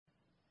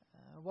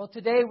Well,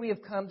 today we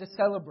have come to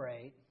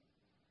celebrate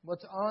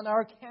what's on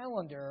our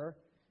calendar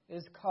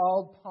is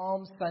called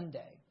Palm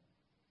Sunday.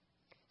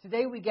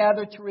 Today we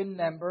gather to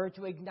remember,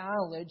 to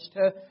acknowledge,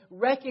 to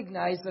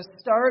recognize the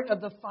start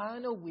of the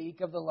final week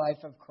of the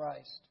life of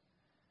Christ.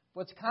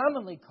 What's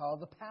commonly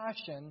called the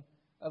Passion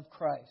of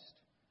Christ.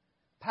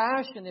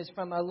 Passion is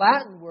from a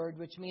Latin word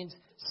which means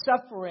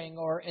suffering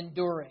or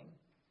enduring.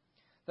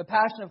 The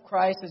Passion of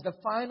Christ is the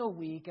final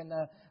week in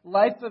the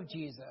life of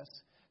Jesus,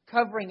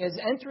 covering his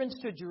entrance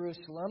to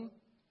Jerusalem,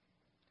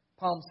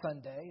 Palm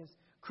Sunday, his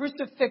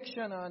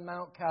crucifixion on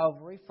Mount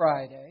Calvary,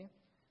 Friday,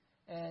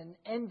 and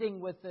ending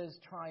with his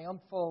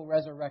triumphal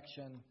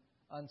resurrection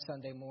on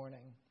Sunday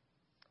morning.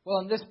 Well,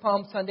 on this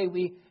Palm Sunday,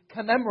 we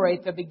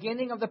commemorate the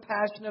beginning of the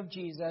Passion of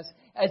Jesus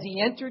as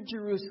he entered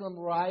Jerusalem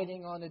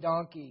riding on a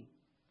donkey.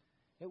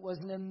 It was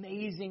an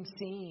amazing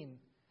scene.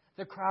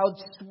 The crowd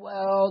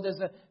swelled as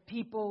the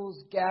people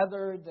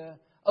gathered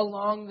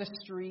along the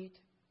street.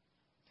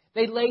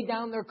 They laid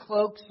down their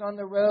cloaks on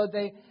the road.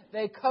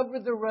 They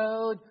covered the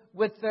road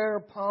with their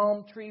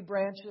palm tree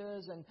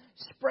branches and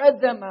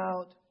spread them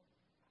out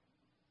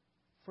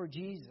for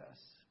Jesus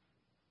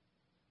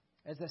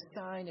as a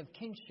sign of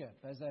kinship,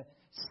 as a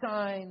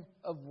sign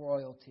of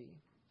royalty.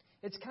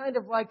 It's kind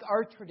of like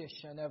our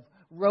tradition of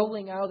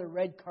rolling out a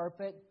red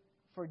carpet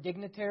for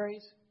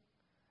dignitaries,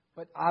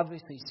 but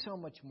obviously so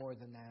much more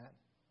than that.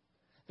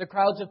 The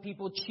crowds of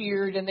people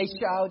cheered and they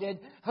shouted,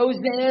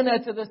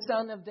 "Hosanna to the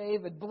Son of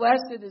David!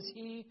 Blessed is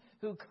he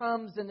who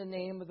comes in the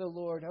name of the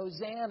Lord!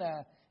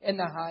 Hosanna in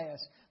the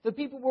highest!" The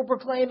people were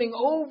proclaiming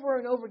over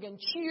and over again,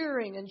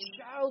 cheering and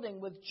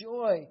shouting with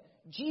joy,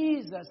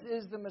 Jesus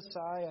is the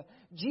Messiah.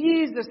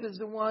 Jesus is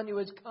the one who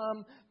has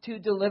come to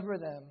deliver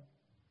them.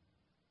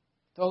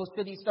 The whole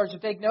city starts to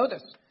take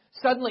notice.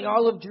 Suddenly,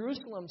 all of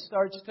Jerusalem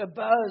starts to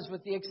buzz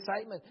with the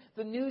excitement.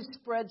 The news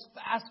spreads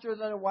faster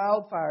than a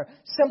wildfire.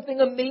 Something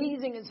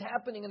amazing is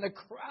happening, and the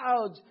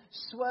crowds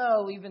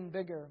swell even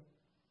bigger.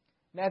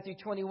 Matthew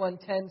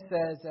 21:10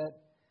 says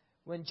that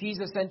when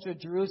Jesus entered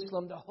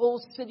Jerusalem, the whole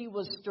city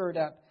was stirred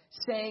up,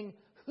 saying,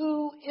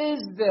 "Who is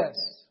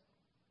this?"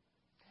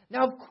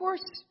 Now, of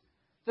course,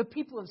 the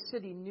people of the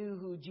city knew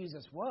who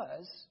Jesus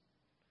was.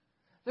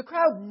 The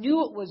crowd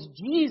knew it was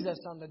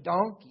Jesus on the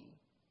donkey.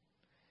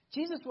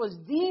 Jesus was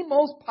the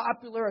most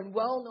popular and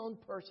well-known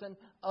person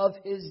of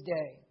his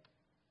day.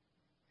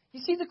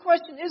 You see, the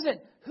question isn't,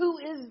 who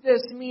is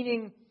this?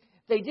 Meaning,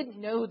 they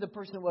didn't know who the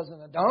person was on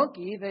the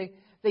donkey.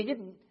 They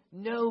didn't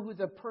know who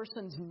the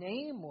person's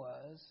name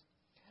was.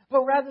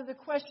 But rather, the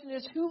question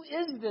is, who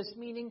is this?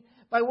 Meaning,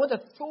 by what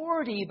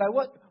authority, by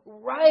what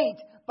right,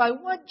 by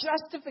what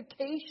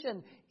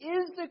justification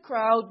is the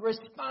crowd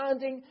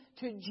responding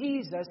to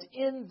Jesus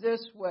in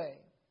this way?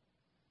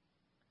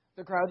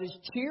 The crowd is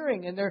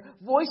cheering in their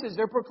voices.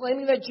 They're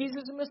proclaiming that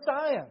Jesus is the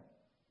Messiah.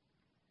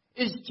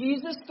 Is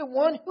Jesus the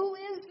one? Who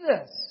is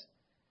this?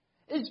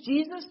 Is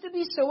Jesus to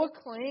be so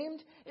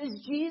acclaimed? Is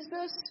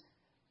Jesus,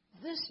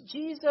 this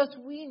Jesus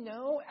we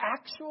know,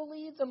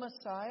 actually the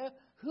Messiah?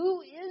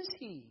 Who is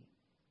he?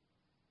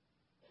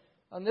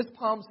 On this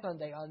Palm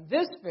Sunday, on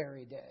this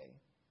very day,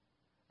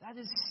 that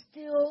is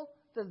still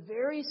the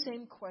very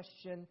same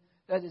question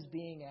that is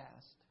being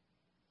asked.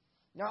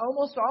 Now,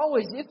 almost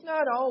always, if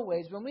not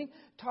always, when we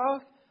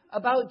talk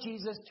about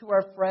Jesus to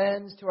our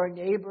friends, to our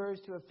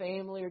neighbors, to a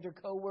family, or to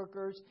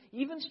coworkers,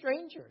 even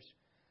strangers,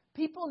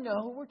 people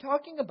know who we're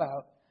talking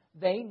about.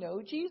 They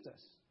know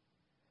Jesus.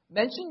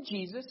 Mention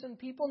Jesus, and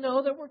people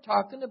know that we're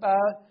talking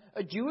about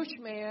a Jewish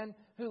man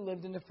who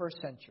lived in the first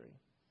century.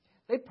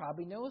 They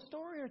probably know a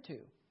story or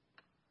two.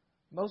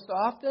 Most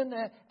often,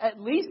 at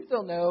least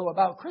they'll know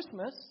about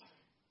Christmas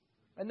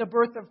and the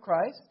birth of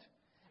Christ,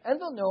 and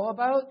they'll know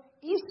about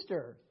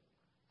Easter,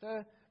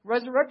 the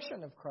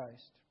resurrection of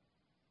Christ.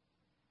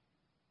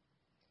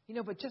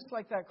 But just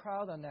like that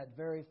crowd on that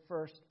very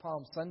first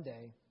Palm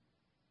Sunday,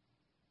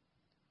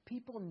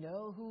 people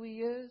know who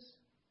he is,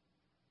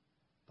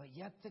 but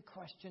yet the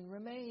question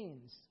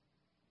remains,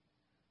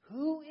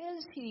 who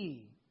is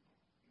he?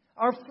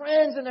 Our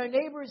friends and our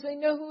neighbors, they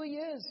know who he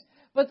is,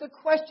 but the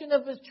question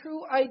of his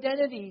true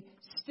identity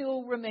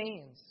still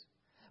remains.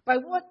 By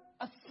what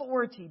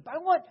authority, by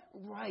what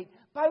right,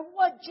 by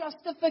what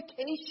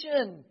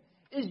justification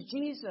is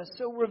Jesus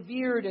so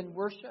revered and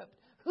worshipped?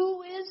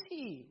 Who is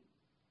he?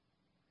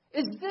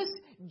 Is this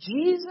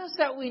Jesus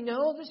that we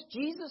know, this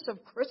Jesus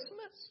of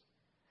Christmas?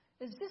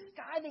 Is this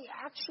guy the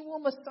actual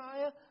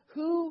Messiah?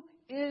 Who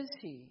is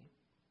he?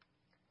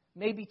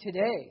 Maybe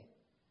today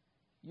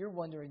you're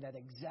wondering that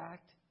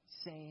exact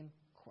same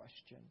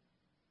question.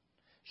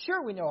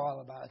 Sure, we know all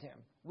about him.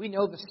 We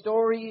know the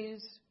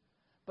stories,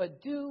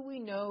 but do we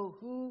know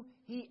who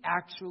he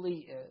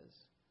actually is?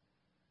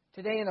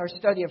 Today in our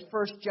study of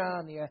 1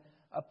 John, the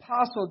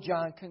Apostle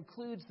John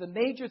concludes the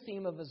major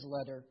theme of his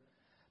letter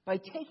by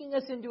taking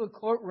us into a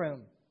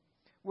courtroom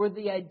where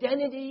the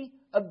identity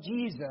of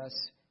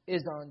Jesus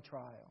is on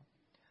trial.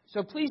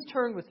 So please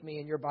turn with me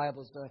in your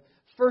Bibles to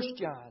 1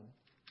 John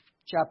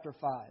chapter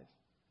 5.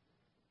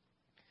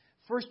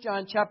 1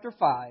 John chapter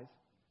 5,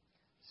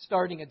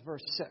 starting at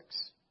verse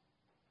 6.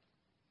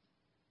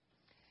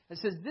 It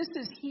says, "This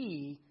is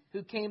he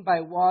who came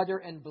by water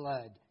and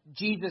blood,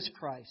 Jesus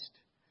Christ,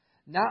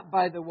 not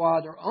by the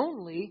water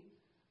only,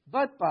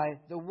 but by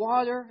the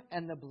water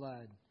and the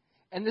blood.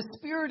 And the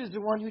Spirit is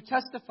the one who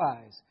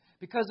testifies,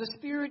 because the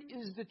Spirit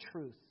is the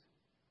truth.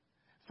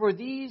 For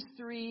these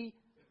three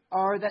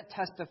are that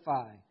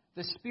testify,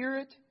 the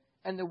Spirit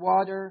and the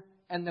water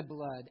and the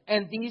blood.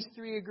 And these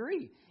three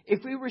agree.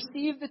 If we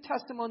receive the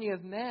testimony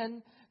of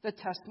men, the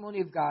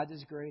testimony of God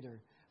is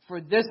greater. For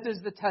this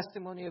is the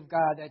testimony of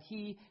God, that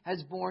he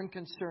has borne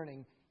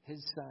concerning his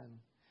Son.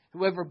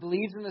 Whoever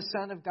believes in the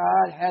Son of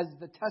God has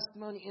the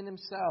testimony in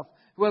himself.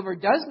 Whoever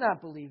does not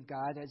believe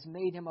God has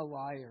made him a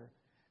liar,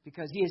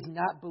 because he has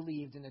not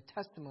believed in the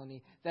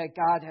testimony that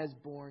God has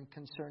borne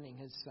concerning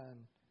his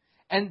Son.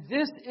 And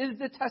this is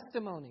the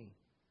testimony,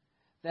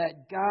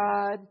 that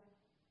God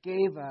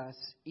gave us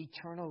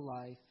eternal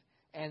life,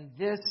 and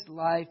this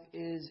life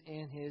is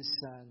in his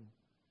Son.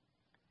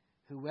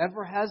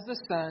 Whoever has the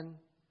Son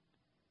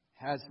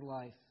has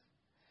life.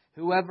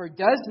 Whoever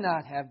does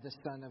not have the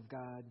Son of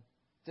God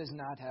does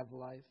not have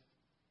life.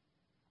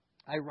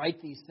 I write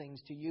these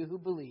things to you who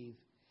believe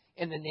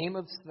in the name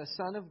of the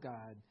Son of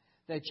God,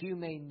 that you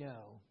may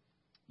know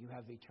you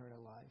have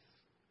eternal life."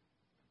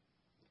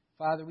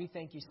 Father, we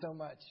thank you so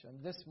much on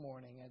this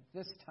morning, at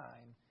this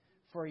time,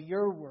 for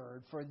your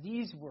word, for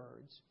these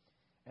words.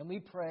 And we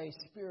pray,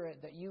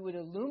 Spirit, that you would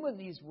illumine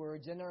these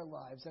words in our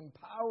lives,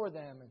 empower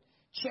them, and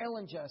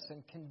challenge us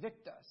and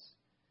convict us.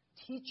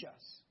 Teach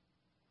us.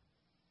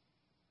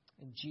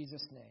 In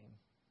Jesus' name,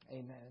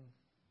 amen.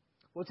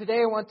 Well,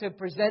 today I want to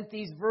present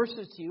these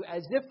verses to you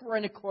as if we're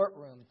in a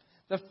courtroom.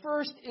 The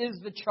first is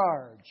the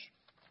charge.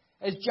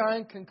 As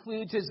John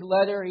concludes his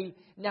letter, he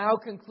now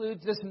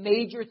concludes this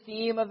major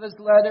theme of his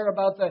letter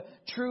about the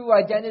true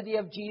identity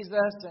of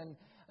Jesus and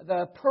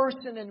the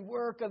person and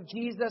work of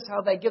Jesus,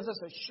 how that gives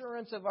us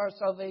assurance of our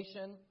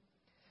salvation.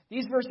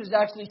 These verses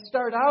actually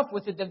start off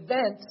with the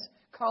defense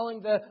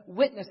calling the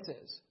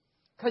witnesses,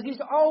 because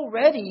he's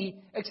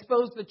already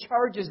exposed the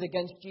charges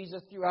against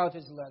Jesus throughout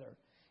his letter.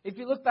 If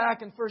you look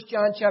back in 1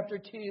 John chapter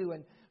 2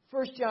 and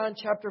 1 John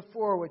chapter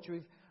 4, which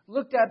we've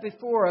looked at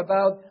before,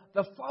 about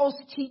the false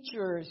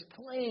teachers'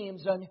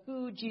 claims on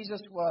who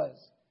Jesus was.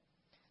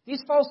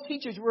 These false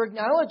teachers were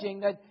acknowledging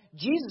that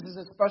Jesus is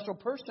a special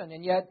person,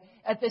 and yet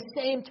at the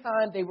same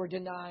time they were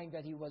denying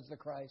that he was the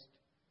Christ.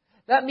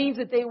 That means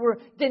that they were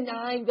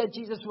denying that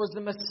Jesus was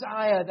the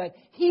Messiah, that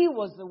he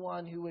was the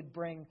one who would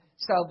bring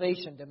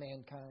salvation to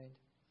mankind.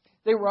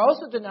 They were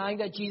also denying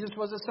that Jesus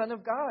was the Son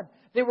of God.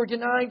 They were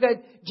denying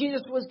that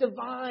Jesus was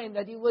divine,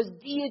 that he was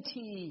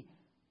deity.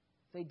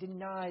 They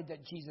denied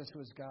that Jesus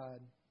was God.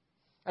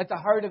 At the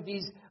heart of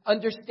these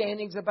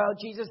understandings about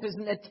Jesus is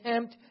an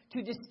attempt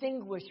to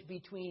distinguish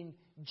between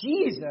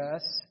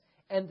Jesus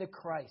and the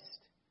Christ.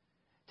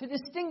 To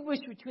distinguish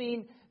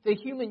between the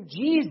human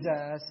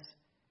Jesus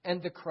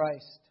and the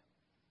Christ.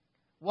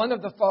 One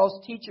of the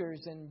false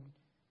teachers in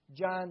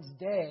John's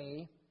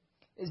day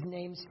is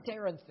named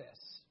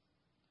Cerinthus.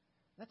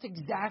 That's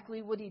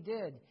exactly what he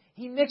did.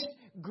 He mixed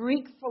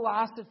Greek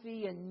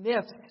philosophy and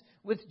myths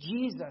with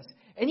Jesus.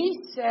 And he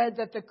said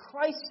that the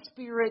Christ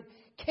Spirit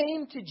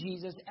came to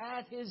Jesus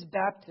at his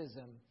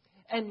baptism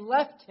and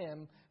left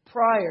him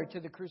prior to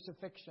the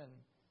crucifixion.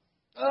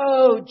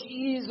 "Oh,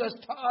 Jesus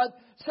taught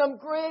some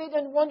great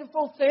and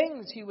wonderful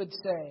things," he would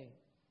say.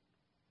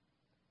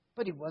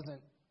 But he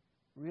wasn't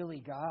really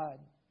God.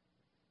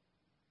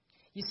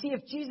 You see,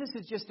 if Jesus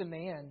is just a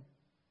man,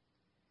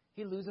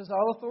 he loses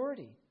all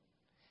authority.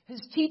 His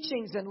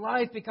teachings and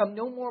life become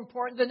no more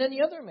important than any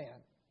other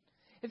man.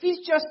 If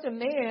he's just a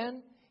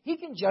man, he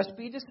can just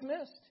be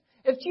dismissed.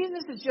 If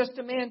Jesus is just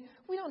a man,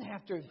 we don't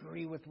have to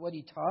agree with what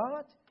he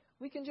taught.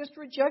 We can just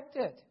reject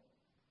it.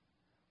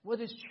 What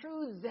is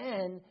true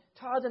then,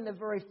 taught in the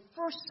very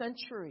first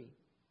century,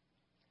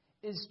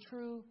 is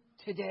true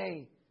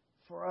today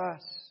for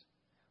us.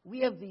 We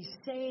have these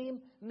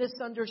same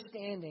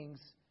misunderstandings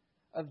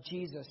of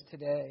Jesus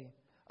today.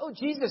 Oh,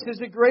 Jesus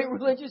is a great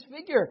religious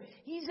figure.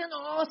 He's an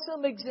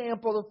awesome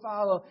example to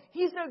follow.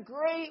 He's a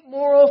great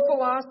moral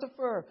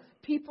philosopher,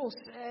 people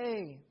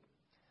say.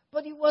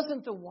 But he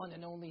wasn't the one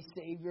and only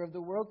Savior of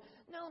the world.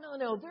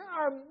 No. There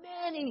are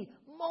many,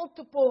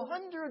 multiple,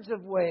 hundreds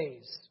of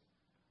ways.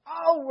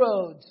 All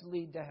roads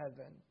lead to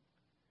heaven.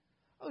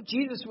 Oh,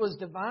 Jesus was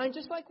divine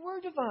just like we're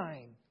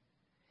divine.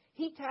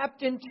 He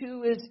tapped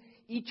into his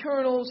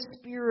eternal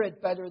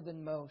spirit better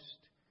than most.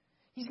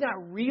 He's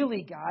not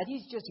really God.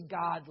 He's just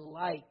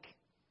God-like,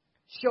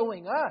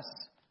 showing us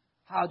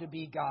how to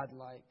be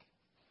God-like.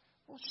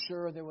 Well,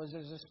 sure, there was a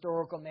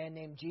historical man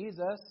named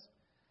Jesus,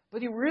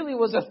 but he really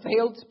was a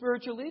failed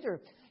spiritual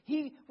leader.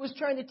 He was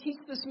trying to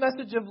teach this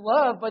message of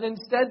love, but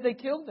instead they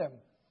killed him.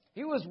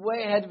 He was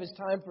way ahead of his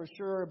time for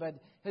sure, but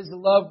his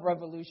love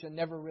revolution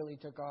never really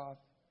took off.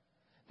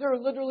 There are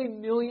literally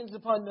millions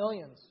upon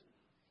millions,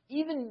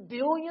 even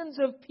billions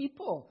of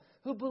people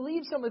who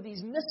believe some of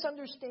these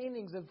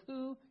misunderstandings of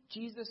who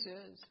Jesus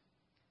is.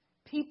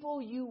 People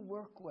you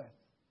work with,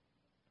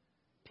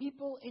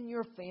 people in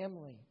your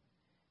family,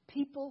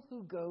 people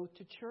who go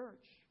to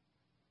church.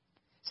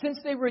 Since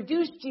they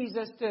reduced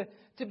Jesus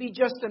to be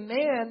just a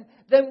man,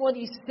 then what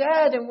he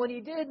said and what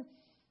he did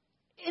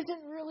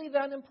isn't really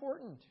that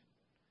important.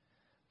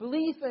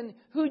 Belief in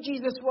who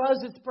Jesus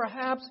was is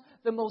perhaps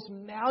the most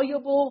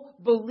malleable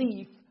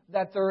belief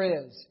that there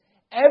is.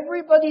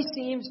 Everybody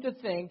seems to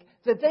think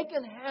that they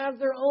can have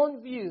their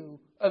own view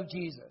of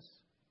Jesus.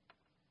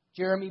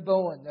 Jeremy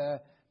Bowen, the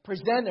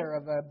presenter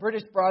of a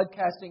British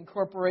Broadcasting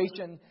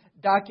Corporation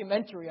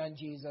documentary on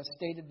Jesus,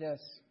 stated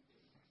this.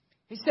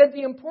 He said,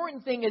 the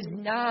important thing is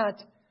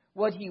not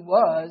what he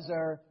was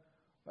or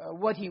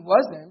what he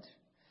wasn't.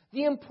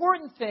 The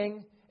important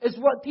thing is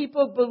what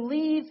people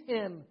believe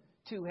him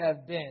to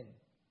have been.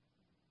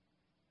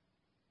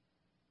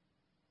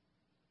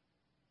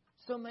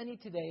 So many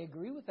today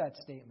agree with that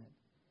statement.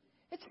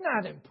 It's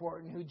not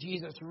important who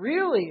Jesus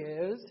really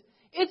is.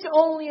 It's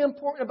only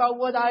important about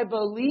what I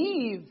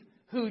believe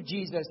who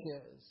Jesus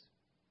is.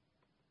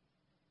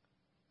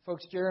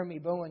 Folks, Jeremy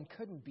Bowen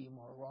couldn't be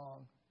more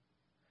wrong.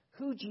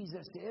 Who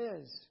Jesus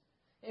is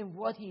and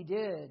what he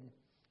did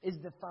is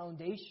the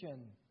foundation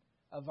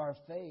of our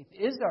faith.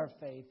 Is our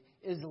faith,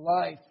 is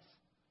life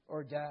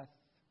or death.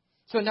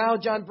 So now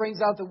John brings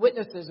out the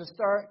witnesses to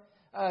start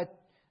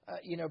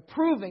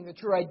proving the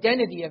true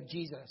identity of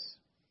Jesus.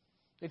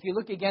 If you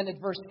look again at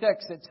verse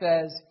 6, it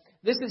says,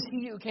 this is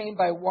he who came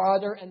by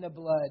water and the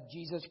blood,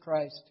 Jesus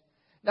Christ.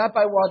 Not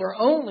by water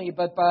only,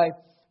 but by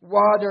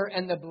water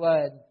and the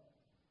blood.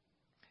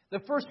 The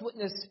first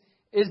witness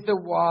is the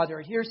water.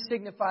 Here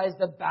signifies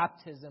the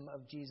baptism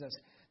of Jesus.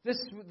 This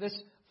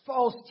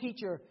false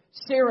teacher,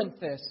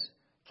 Cerinthus,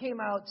 came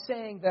out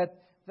saying that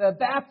the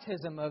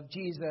baptism of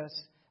Jesus,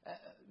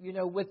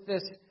 with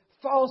this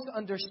false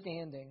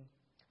understanding.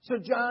 So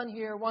John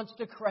here wants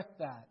to correct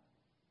that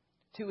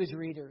to his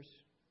readers.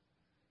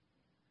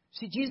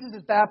 See,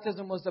 Jesus'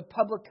 baptism was the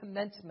public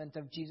commencement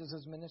of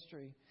Jesus'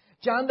 ministry.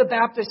 John the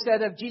Baptist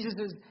said of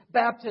Jesus'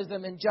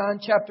 baptism in John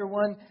chapter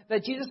 1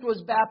 that Jesus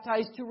was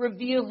baptized to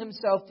reveal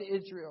himself to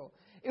Israel.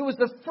 It was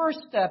the first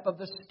step of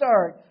the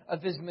start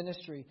of his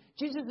ministry.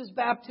 Jesus'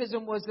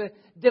 baptism was the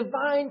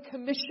divine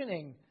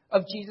commissioning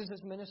of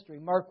Jesus' ministry.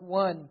 Mark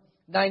 1,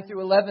 9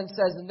 through 11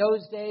 says, in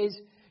those days,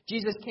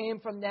 Jesus came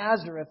from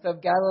Nazareth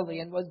of Galilee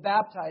and was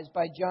baptized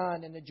by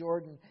John in the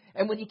Jordan.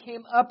 And when he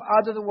came up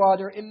out of the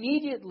water,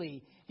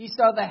 immediately he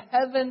saw the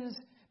heavens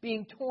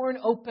being torn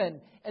open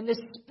and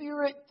the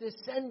Spirit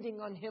descending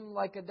on him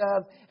like a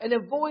dove. And a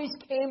voice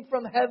came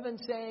from heaven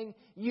saying,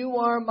 you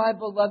are my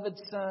beloved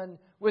Son,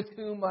 with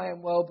whom I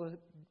am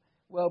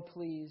well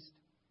pleased.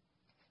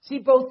 See,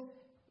 both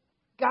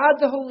God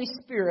the Holy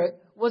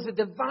Spirit was a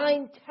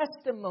divine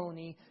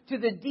testimony to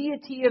the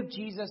deity of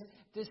Jesus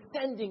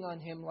descending on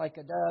him like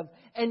a dove.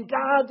 And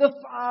God the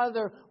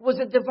Father was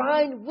a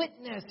divine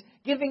witness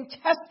giving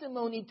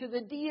testimony to the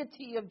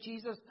deity of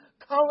Jesus,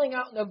 calling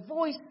out in a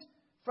voice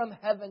from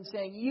heaven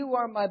saying, you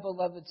are my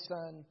beloved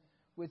Son,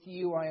 with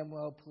you I am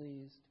well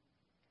pleased.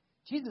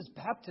 Jesus'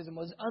 baptism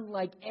was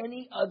unlike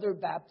any other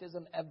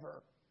baptism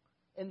ever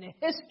in the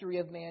history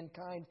of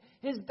mankind.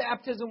 His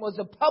baptism was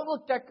a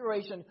public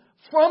declaration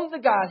from the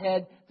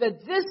Godhead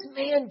that this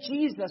man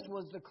Jesus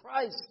was the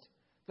Christ,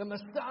 the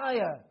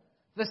Messiah,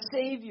 the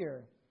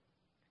Savior.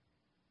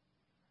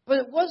 But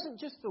it wasn't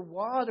just the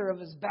water of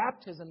his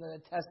baptism that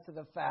attests to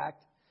the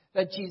fact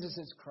that Jesus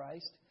is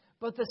Christ,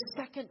 but the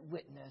second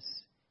witness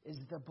is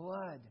the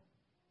blood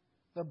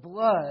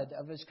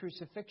of his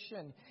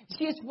crucifixion. You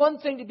see, it's one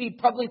thing to be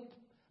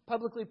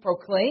publicly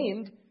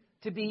proclaimed,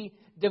 to be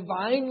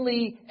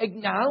divinely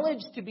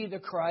acknowledged to be the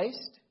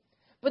Christ,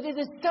 but it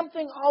is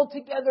something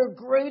altogether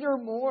greater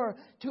more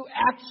to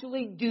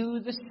actually do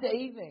the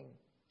saving.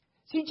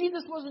 See,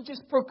 Jesus wasn't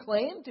just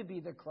proclaimed to be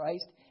the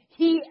Christ,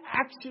 he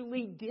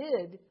actually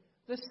did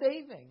the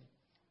saving.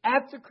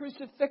 At the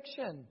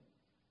crucifixion,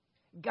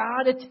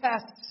 God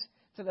attests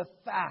to the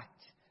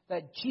fact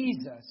that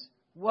Jesus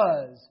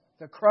was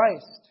the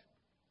Christ.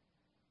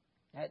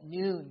 At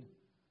noon,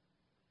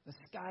 the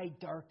sky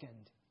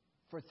darkened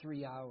for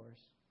 3 hours.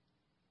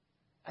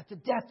 At the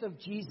death of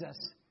Jesus,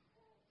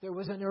 there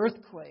was an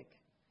earthquake.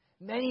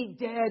 Many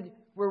dead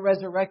were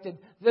resurrected.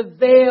 The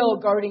veil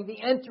guarding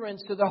the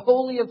entrance to the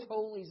Holy of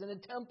Holies in the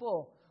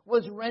temple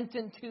was rent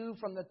in two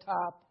from the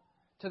top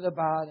to the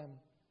bottom.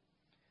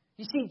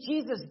 You see,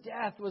 Jesus'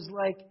 death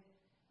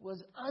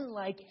was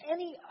unlike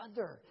any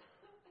other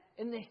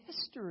in the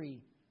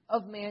history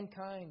of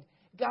mankind.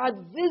 God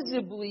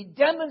visibly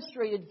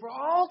demonstrated for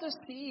all to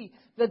see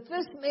that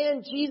this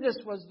man Jesus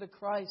was the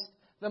Christ,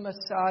 the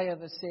Messiah,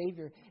 the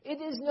Savior.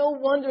 It is no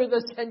wonder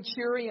the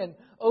centurion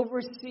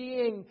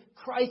overseeing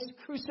Christ's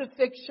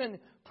crucifixion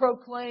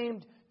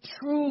proclaimed,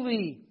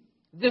 truly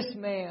this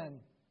man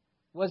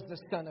was the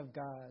Son of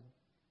God.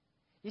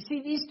 You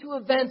see, these two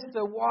events,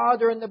 the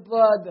water and the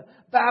blood, the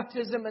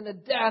baptism and the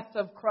death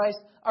of Christ,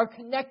 are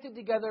connected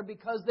together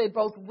because they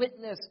both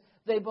witness,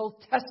 they both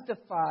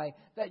testify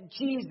that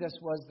Jesus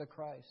was the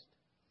Christ.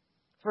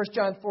 1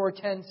 John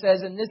 4:10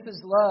 says, and this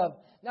is love,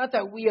 not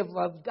that we have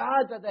loved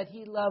God, but that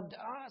He loved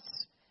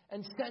us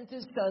and sent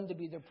His Son to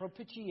be the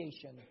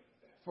propitiation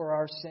for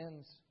our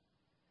sins.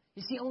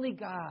 You see, only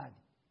God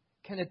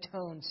can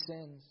atone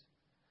sins.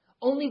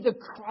 Only the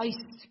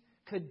Christ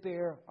could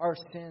bear our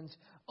sins.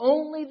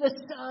 Only the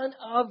Son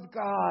of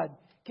God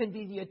can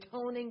be the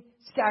atoning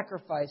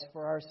sacrifice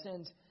for our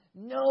sins.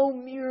 No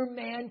mere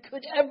man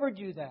could ever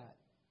do that.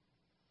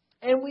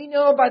 And we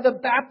know by the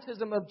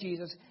baptism of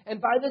Jesus and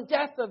by the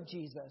death of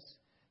Jesus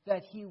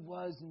that he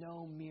was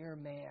no mere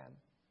man.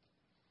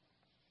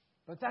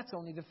 But that's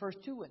only the first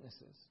two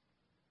witnesses.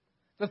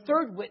 The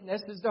third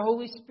witness is the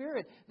Holy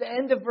Spirit. The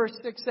end of verse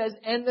 6 says,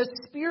 and the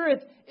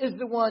Spirit is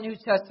the one who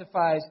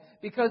testifies,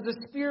 because the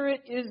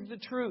Spirit is the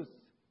truth.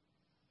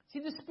 See,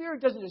 the Spirit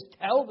doesn't just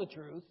tell the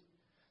truth.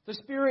 The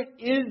Spirit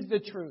is the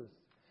truth.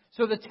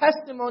 So the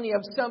testimony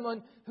of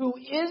someone who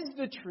is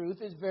the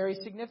truth is very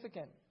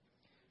significant.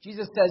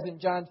 Jesus says in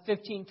John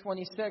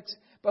 15:26,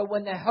 but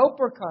when the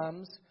Helper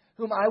comes,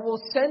 whom I will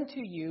send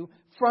to you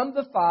from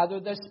the Father,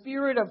 the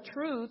Spirit of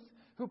truth,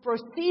 who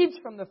proceeds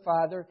from the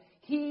Father,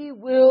 he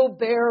will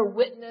bear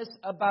witness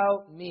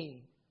about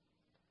me.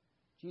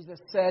 Jesus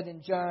said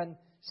in John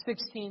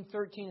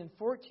 16:13 and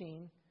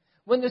 14,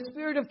 when the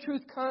Spirit of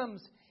truth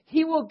comes,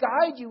 he will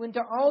guide you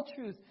into all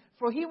truth,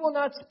 for he will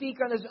not speak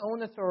on his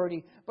own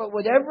authority, but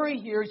whatever he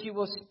hears he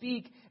will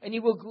speak, and he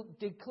will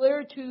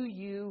declare to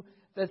you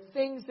the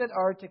things that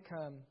are to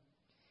come.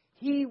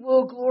 He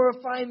will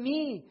glorify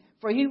me,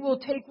 for he will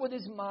take what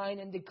is mine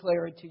and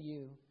declare it to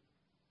you.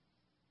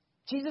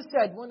 Jesus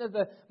said one of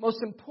the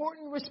most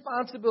important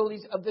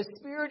responsibilities of the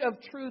Spirit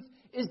of truth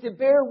is to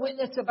bear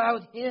witness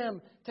about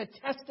him, to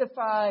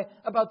testify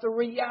about the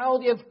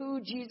reality of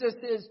who Jesus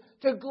is,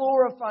 to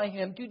glorify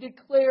him, to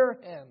declare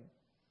him.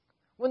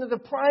 One of the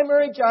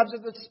primary jobs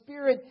of the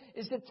Spirit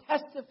is to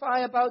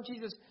testify about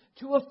Jesus,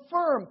 to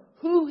affirm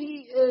who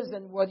he is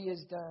and what he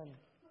has done.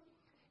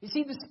 You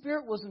see, the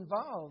Spirit was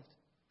involved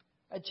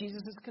at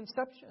Jesus'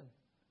 conception.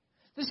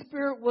 The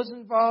Spirit was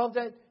involved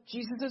at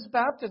Jesus'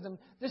 baptism.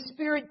 The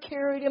Spirit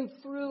carried him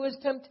through his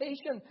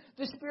temptation.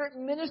 The Spirit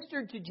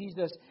ministered to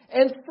Jesus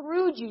and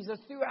through Jesus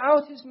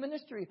throughout his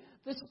ministry.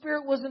 The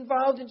Spirit was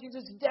involved in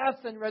Jesus'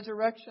 death and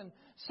resurrection.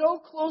 So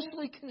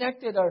closely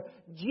connected are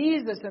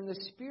Jesus and the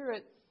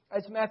Spirit,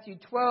 as Matthew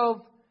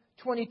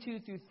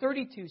 12:22 through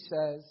 32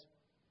 says,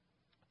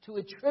 to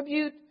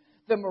attribute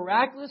the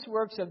miraculous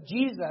works of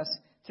Jesus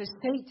to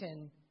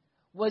Satan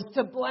was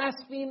to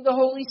blaspheme the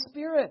Holy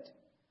Spirit.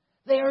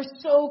 They are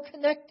so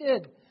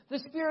connected. The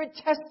Spirit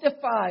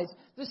testifies.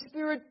 The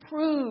Spirit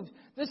proves.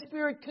 The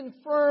Spirit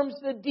confirms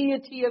the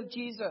deity of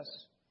Jesus.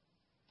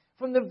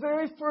 From the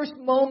very first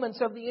moments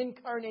of the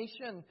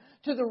incarnation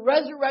to the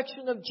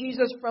resurrection of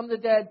Jesus from the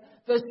dead,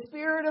 the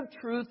Spirit of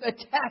truth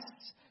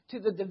attests to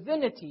the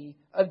divinity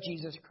of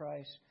Jesus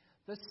Christ.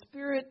 The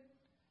Spirit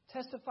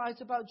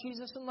testifies about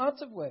Jesus in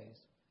lots of ways.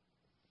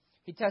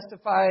 He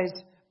testifies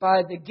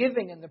by the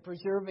giving and the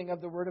preserving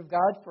of the Word of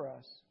God for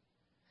us.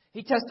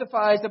 He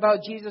testifies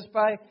about Jesus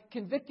by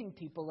convicting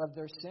people of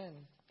their sin.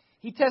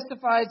 He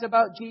testifies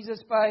about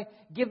Jesus by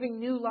giving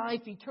new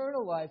life,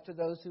 eternal life, to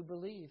those who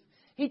believe.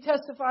 He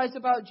testifies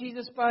about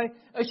Jesus by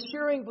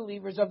assuring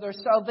believers of their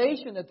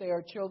salvation, that they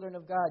are children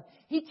of God.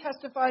 He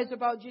testifies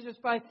about Jesus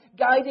by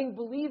guiding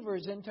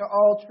believers into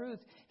all truth.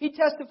 He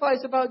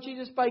testifies about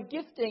Jesus by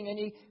gifting and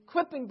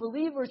equipping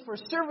believers for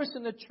service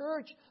in the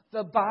church,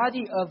 the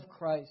body of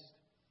Christ.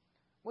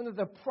 One of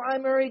the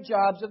primary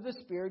jobs of the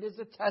Spirit is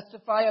to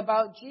testify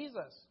about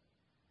Jesus.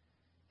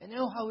 And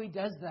know how he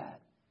does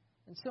that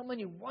in so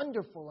many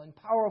wonderful and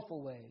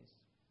powerful ways.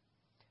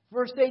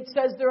 Verse 8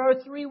 says there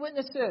are three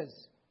witnesses,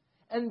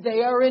 and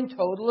they are in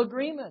total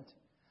agreement.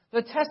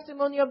 The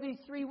testimony of these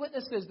three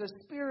witnesses, the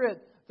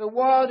Spirit, the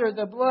water,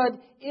 the blood,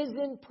 is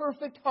in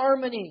perfect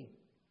harmony.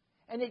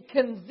 And it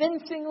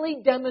convincingly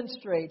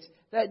demonstrates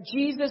that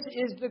Jesus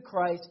is the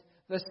Christ,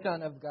 the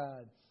Son of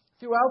God.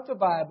 Throughout the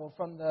Bible,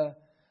 from the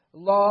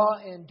Law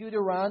and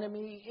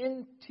Deuteronomy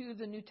into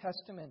the New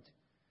Testament,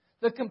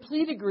 the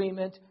complete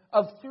agreement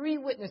of three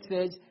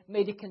witnesses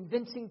made a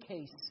convincing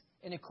case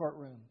in a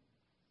courtroom.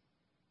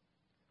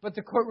 But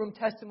the courtroom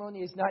testimony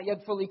is not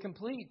yet fully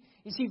complete.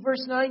 You see,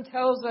 verse 9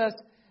 tells us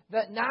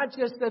that not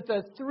just that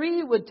the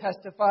three would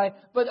testify,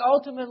 but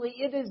ultimately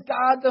it is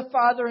God the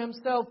Father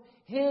himself,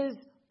 his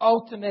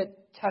ultimate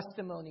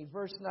testimony.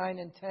 Verse 9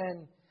 and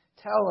 10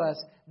 tell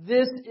us,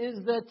 this is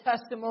the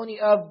testimony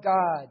of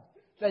God,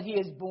 that he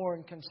is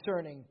born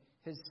concerning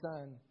his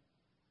Son.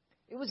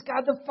 It was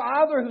God the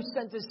Father who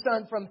sent his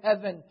Son from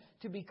heaven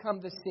to become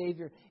the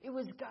Savior. It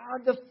was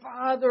God the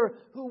Father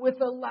who with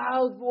a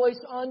loud voice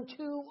on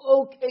 2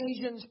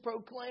 occasions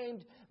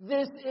proclaimed,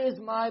 this is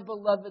my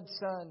beloved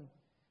Son,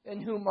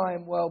 in whom I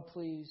am well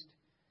pleased.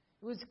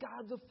 It was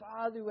God the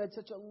Father who had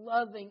such a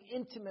loving,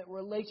 intimate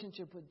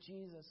relationship with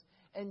Jesus,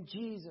 and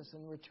Jesus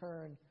in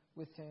return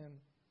with him.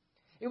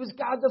 It was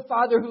God the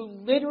Father who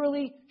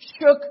literally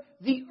shook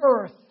the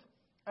earth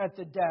at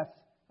the death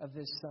of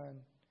his Son.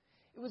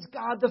 It was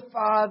God the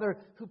Father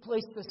who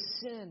placed the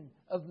sin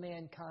of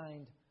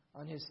mankind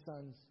on his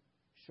Son's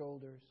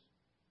shoulders.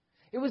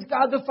 It was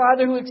God the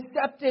Father who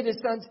accepted his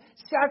Son's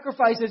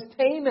sacrifice as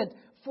payment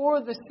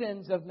for the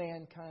sins of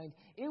mankind.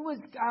 It was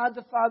God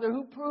the Father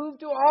who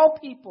proved to all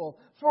people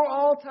for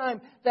all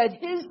time that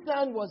His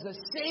Son was the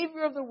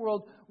Savior of the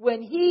world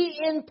when He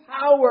in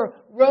power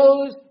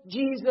rose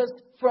Jesus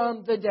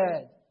from the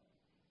dead.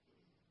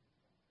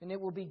 And it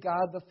will be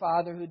God the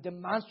Father who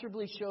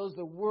demonstrably shows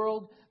the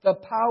world the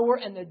power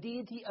and the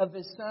deity of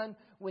His Son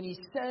when He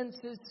sends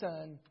His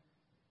Son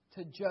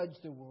to judge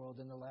the world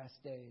in the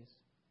last days.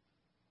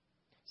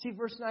 See,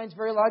 verse 9 is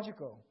very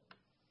logical.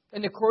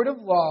 In the court of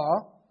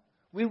law,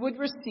 we would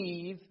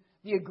receive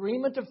the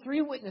agreement of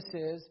 3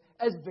 witnesses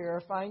as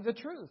verifying the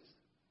truth.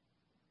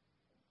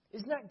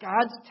 Isn't that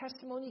God's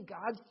testimony,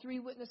 God's 3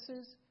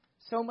 witnesses,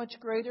 so much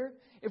greater?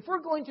 If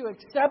we're going to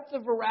accept the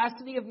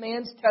veracity of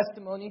man's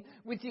testimony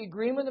with the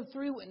agreement of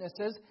 3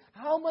 witnesses,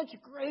 how much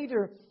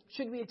greater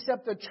should we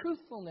accept the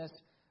truthfulness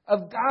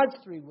of God's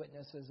 3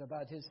 witnesses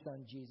about His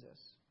Son, Jesus?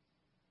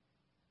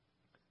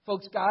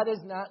 Folks, God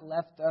has not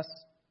left us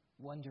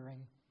wondering.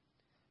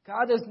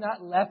 God has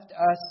not left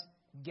us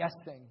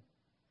guessing.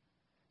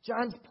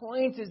 John's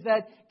point is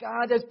that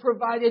God has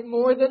provided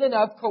more than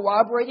enough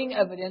corroborating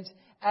evidence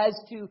as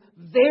to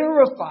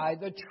verify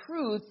the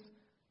truth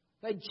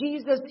that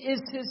Jesus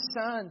is His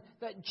Son,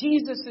 that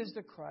Jesus is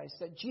the Christ,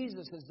 that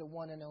Jesus is the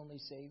one and only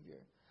Savior.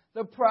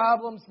 The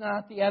problem's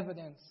not the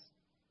evidence.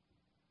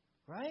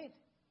 Right?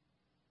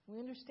 We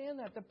understand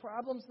that. The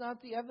problem's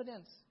not the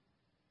evidence.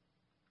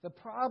 The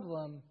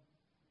problem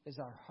is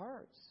our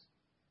hearts.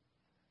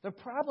 The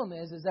problem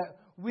is that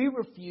we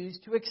refuse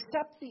to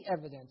accept the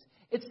evidence.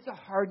 It's the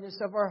hardness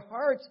of our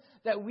hearts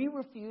that we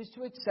refuse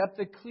to accept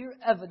the clear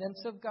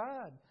evidence of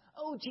God.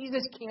 Oh,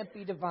 Jesus can't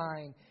be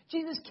divine.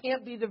 Jesus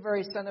can't be the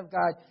very Son of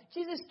God.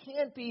 Jesus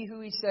can't be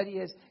who He said He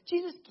is.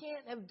 Jesus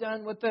can't have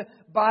done what the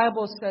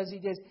Bible says He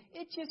did.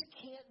 It just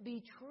can't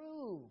be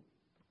true.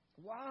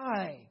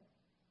 Why?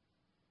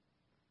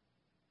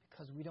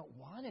 Because we don't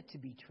want it to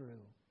be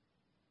true.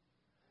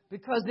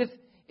 Because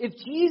if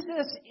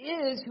Jesus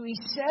is who He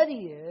said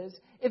He is,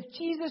 if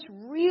Jesus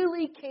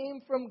really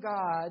came from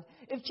God,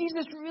 if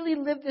Jesus really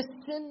lived a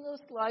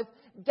sinless life,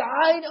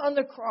 died on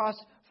the cross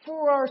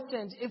for our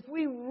sins, if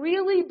we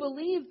really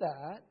believe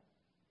that,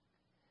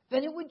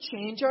 then it would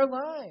change our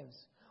lives.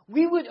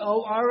 We would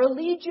owe our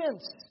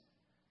allegiance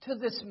to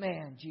this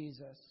man,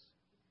 Jesus.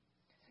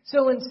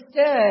 So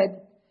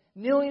instead,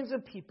 millions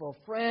of people,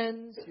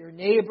 friends, your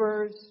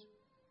neighbors,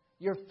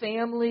 your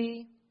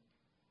family,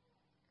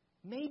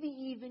 maybe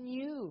even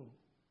you,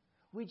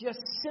 we just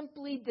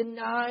simply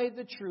deny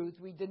the truth.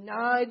 We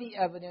deny the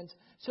evidence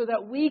so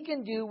that we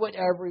can do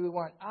whatever we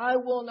want. I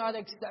will not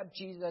accept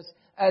Jesus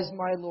as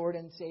my Lord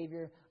and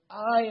Savior.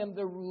 I am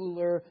the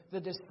ruler, the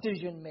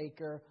decision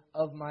maker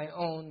of my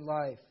own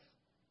life.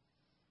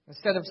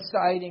 Instead of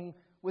siding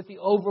with the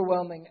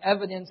overwhelming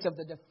evidence of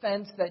the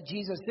defense that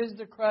Jesus is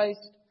the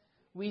Christ,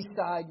 we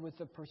side with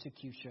the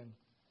persecution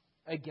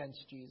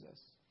against Jesus.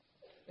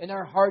 In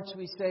our hearts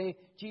we say,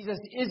 Jesus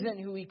isn't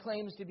who He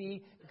claims to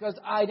be because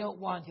I don't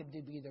want Him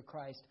to be the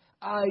Christ.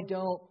 I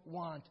don't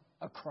want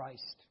a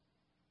Christ.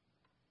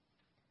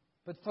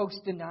 But folks,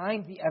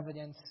 denying the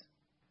evidence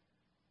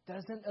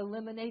doesn't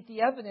eliminate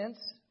the evidence.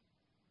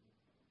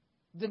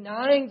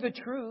 Denying the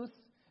truth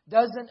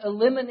doesn't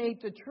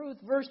eliminate the truth.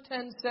 Verse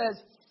 10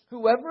 says,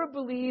 whoever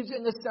believes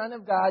in the Son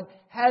of God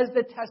has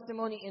the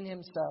testimony in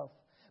himself.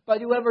 But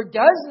whoever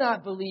does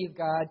not believe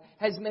God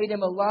has made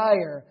him a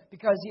liar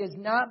because he has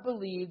not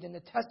believed in the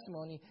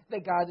testimony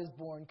that God has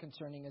borne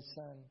concerning His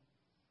Son.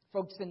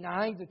 Folks,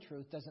 denying the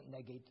truth doesn't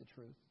negate the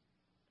truth.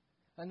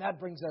 And that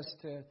brings us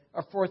to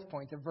our 4th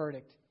point, the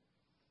verdict.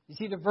 You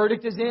see, the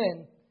verdict is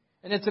in,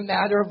 and it's a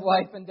matter of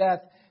life and death.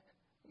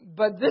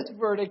 But this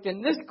verdict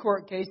in this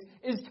court case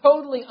is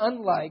totally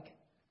unlike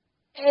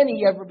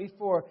any ever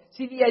before.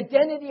 See, the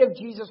identity of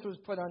Jesus was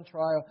put on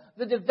trial.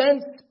 The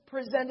defense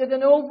presented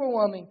an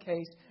overwhelming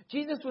case.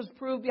 Jesus was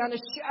proved beyond a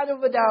shadow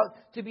of a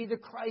doubt to be the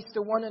Christ,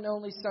 the one and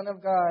only Son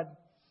of God.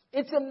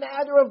 It's a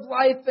matter of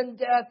life and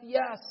death,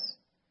 yes,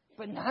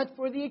 but not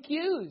for the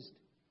accused.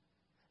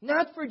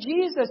 Not for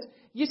Jesus.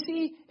 You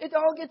see, it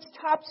all gets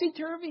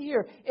topsy-turvy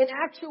here. In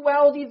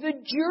actuality, the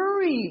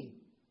jury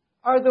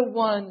are the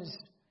ones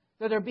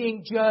that are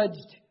being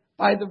judged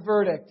by the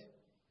verdict.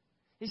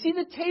 You see,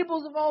 the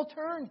tables have all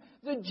turned.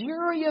 The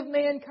jury of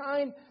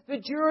mankind, the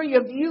jury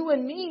of you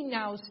and me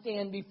now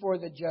stand before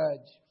the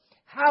judge.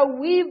 How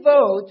we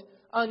vote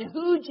on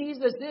who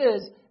Jesus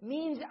is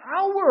means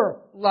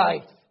our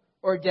life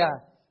or death.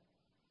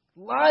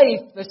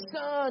 Life, the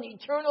Son,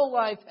 eternal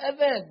life,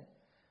 heaven,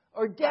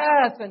 or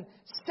death and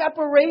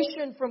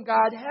separation from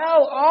God,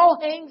 hell, all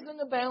hangs in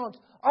the balance,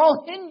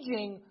 all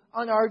hinging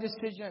on our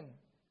decision.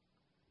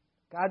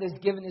 God has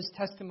given His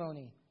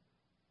testimony.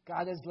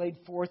 God has laid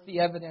forth the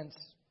evidence.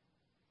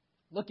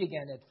 Look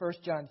again at 1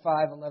 John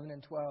 5, 11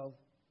 and 12.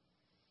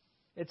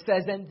 It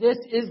says, and this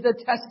is the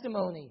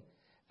testimony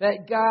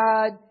that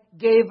God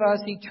gave us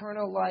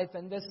eternal life,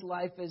 and this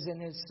life is in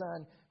His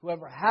Son.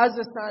 Whoever has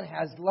the Son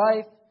has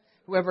life.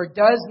 Whoever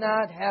does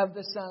not have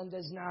the Son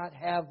does not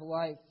have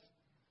life.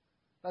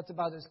 That's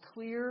about as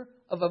clear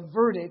of a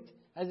verdict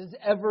as has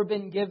ever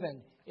been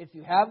given. If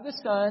you have the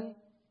Son,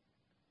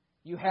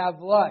 you have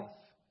life.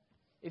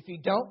 If you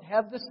don't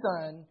have the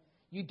Son,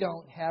 you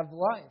don't have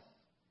life.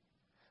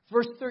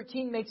 Verse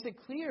 13 makes it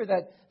clear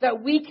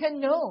that we can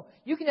know.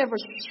 You can have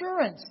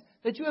assurance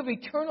that you have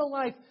eternal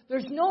life.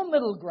 There's no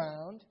middle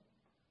ground.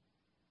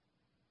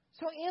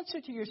 So answer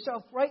to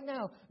yourself right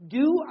now,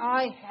 do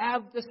I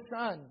have the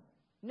Son?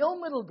 No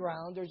middle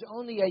ground. There's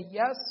only a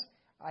yes,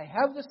 I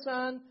have the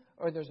Son,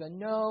 or there's a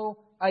no,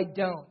 I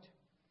don't.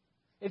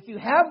 If you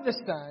have the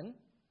Son,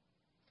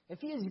 if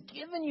He has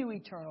given you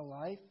eternal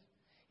life,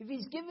 if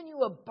He's given you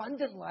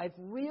abundant life,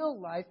 real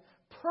life,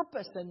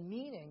 purpose and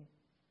meaning,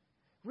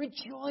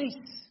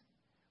 rejoice.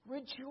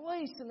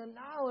 Rejoice in the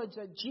knowledge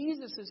that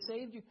Jesus has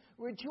saved you.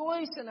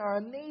 Rejoice in our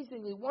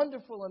amazingly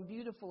wonderful and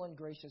beautiful and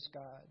gracious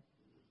God.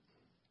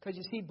 Because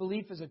you see,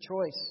 belief is a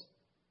choice.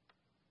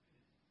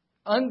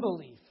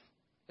 Unbelief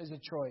is a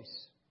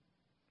choice.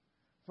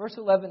 Verse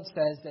 11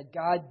 says that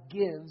God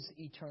gives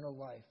eternal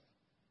life.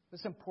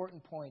 This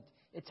important point.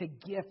 It's a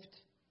gift.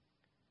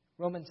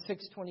 Romans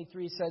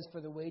 6:23 says,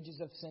 "For the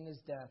wages of sin is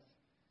death,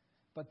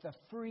 but the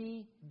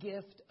free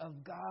gift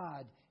of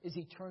God is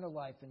eternal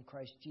life in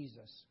Christ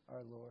Jesus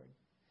our Lord."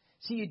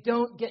 See, you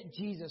don't get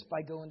Jesus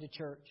by going to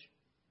church.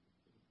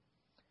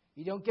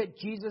 You don't get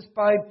Jesus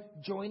by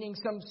joining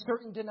some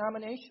certain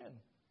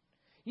denomination.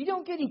 You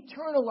don't get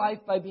eternal life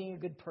by being a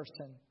good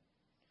person.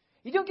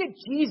 You don't get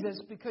Jesus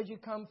because you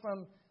come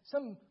from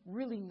some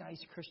really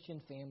nice Christian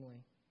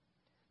family.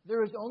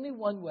 There is only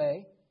one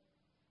way.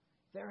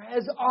 There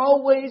has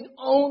always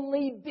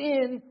only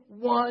been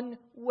one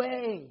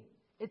way.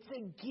 It's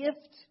a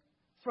gift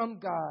from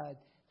God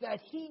that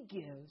He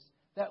gives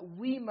that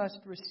we must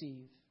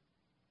receive.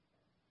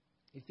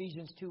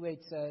 Ephesians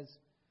 2:8 says,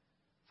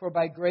 "For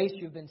by grace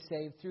you've been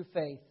saved through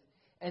faith,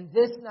 and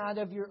this not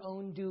of your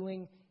own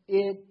doing,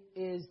 it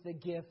is the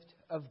gift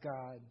of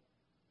God."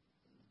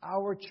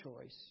 Our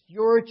choice,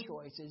 your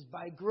choice, is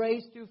by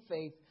grace through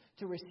faith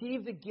to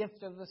receive the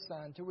gift of the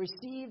Son, to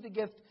receive the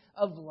gift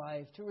of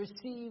life, to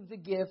receive the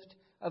gift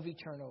of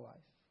eternal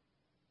life.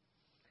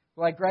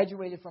 Well, I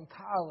graduated from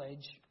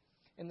college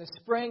in the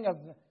spring of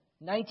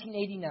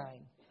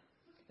 1989.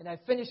 And I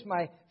finished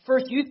my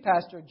first youth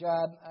pastor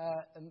job,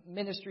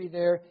 ministry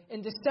there,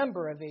 in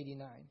December of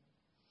 89.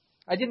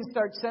 I didn't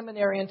start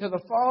seminary until the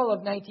fall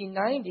of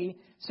 1990.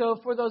 So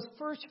for those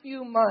first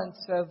few months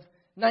of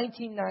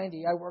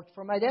 1990, I worked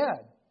for my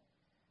dad.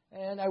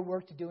 And I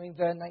worked doing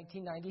the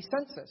 1990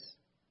 census.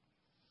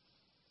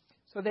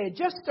 So they had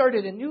just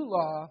started a new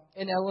law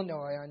in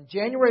Illinois on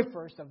January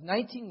 1st of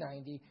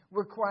 1990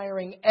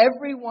 requiring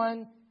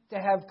everyone to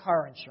have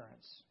car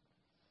insurance.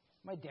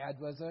 My dad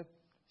was a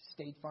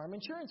State Farm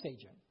insurance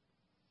agent.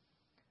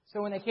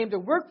 So when I came to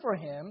work for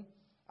him,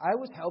 I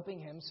was helping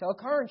him sell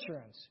car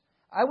insurance.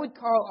 I would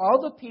call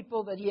all the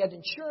people that he had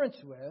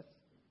insurance with,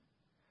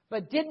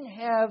 but didn't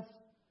have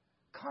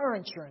car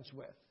insurance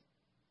with.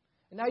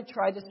 And I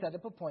tried to set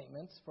up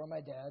appointments for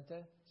my dad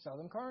to sell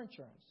them car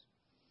insurance.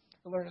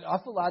 I learned an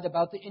awful lot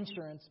about the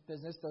insurance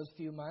business those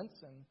few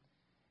months, and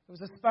it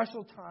was a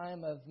special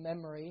time of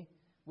memory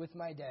with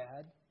my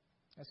dad,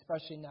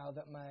 especially now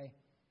that my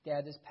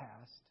dad has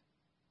passed.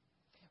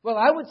 Well,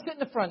 I would sit in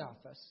the front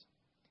office,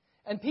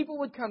 and people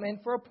would come in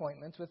for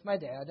appointments with my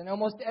dad, and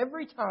almost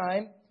every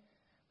time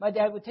my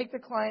dad would take the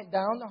client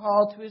down the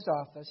hall to his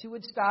office, he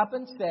would stop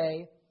and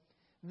say,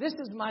 "This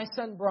is my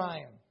son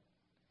Brian.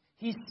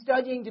 He's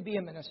studying to be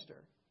a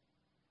minister."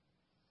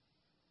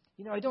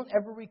 You know, I don't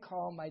ever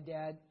recall my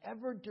dad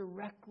ever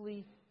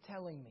directly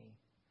telling me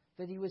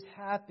that he was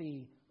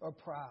happy or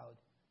proud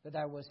that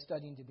I was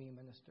studying to be a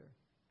minister.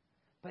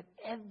 But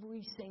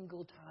every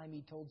single time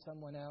he told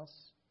someone else,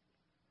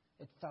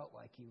 it felt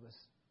like he was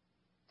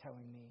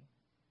telling me.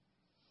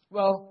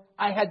 Well,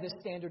 I had this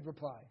standard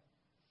reply.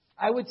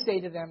 I would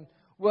say to them,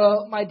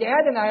 "Well, my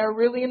dad and I are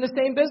really in the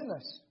same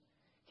business.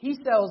 He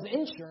sells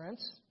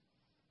insurance.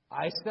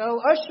 I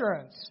sell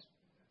assurance.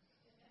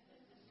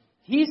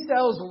 He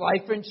sells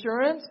life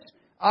insurance.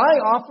 I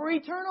offer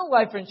eternal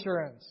life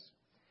insurance.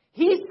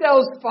 He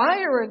sells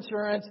fire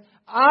insurance.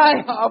 I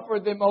offer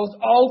the most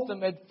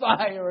ultimate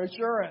fire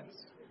assurance."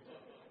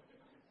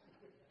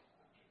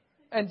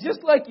 And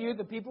just like you,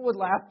 the people would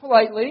laugh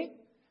politely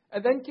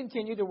and then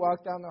continue to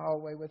walk down the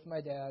hallway with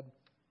my dad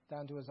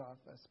down to his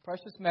office.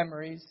 Precious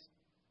memories,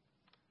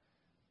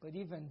 but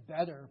even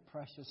better,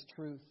 precious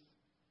truth.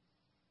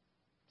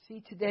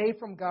 See, today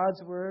from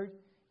God's Word,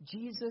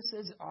 Jesus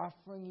is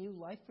offering you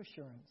life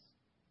assurance,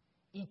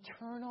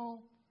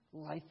 eternal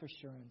life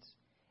assurance,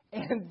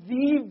 and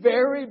the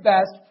very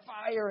best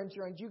fire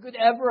insurance you could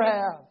ever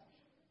have.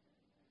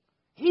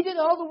 He did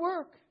all the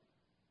work.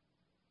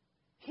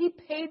 He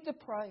paid the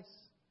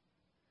price.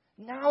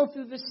 Now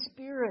through the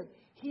Spirit,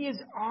 He is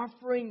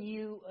offering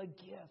you a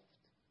gift.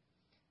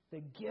 The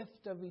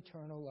gift of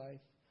eternal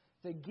life.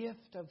 The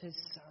gift of His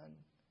Son.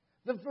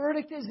 The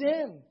verdict is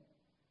in.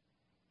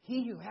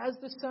 He who has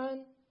the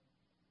Son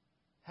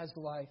has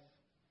life.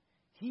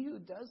 He who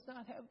does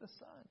not have the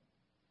Son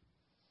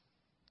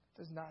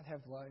does not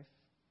have life.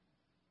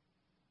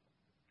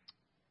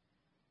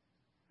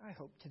 I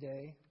hope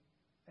today,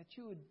 that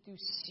you would do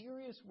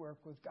serious work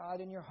with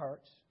God in your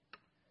hearts.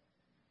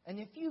 And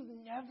if you've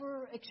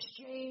never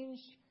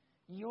exchanged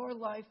your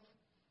life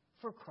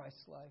for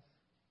Christ's life,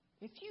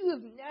 if you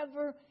have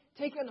never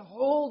taken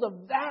hold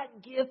of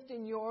that gift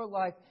in your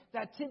life,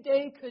 that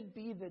today could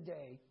be the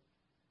day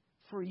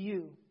for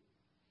you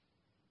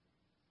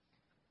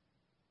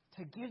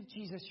to give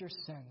Jesus your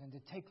sin and to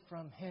take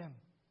from Him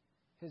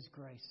His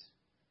grace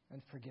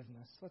and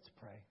forgiveness. Let's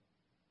pray.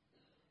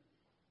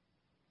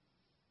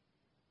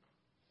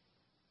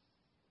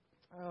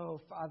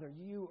 Oh, Father,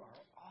 you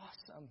are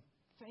awesome.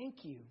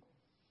 Thank you.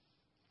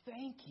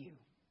 Thank you.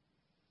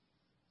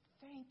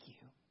 Thank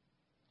you.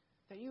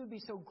 That you would be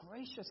so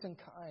gracious and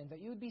kind.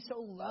 That you would be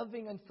so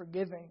loving and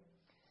forgiving.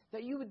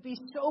 That you would be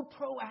so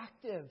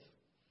proactive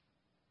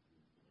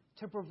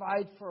to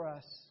provide for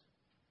us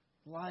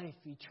life,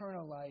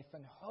 eternal life,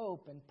 and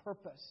hope and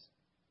purpose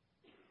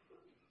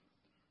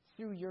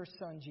through your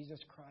Son, Jesus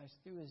Christ,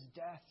 through His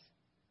death,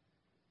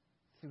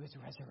 through His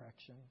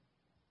resurrection.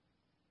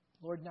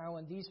 Lord, now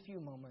in these few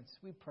moments,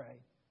 we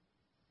pray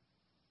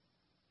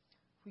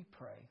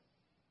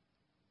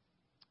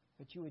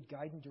that you would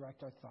guide and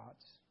direct our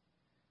thoughts,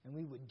 and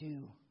we would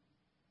do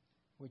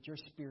what your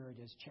Spirit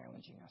is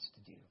challenging us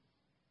to do.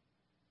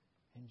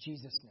 In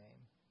Jesus'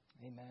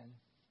 name, amen.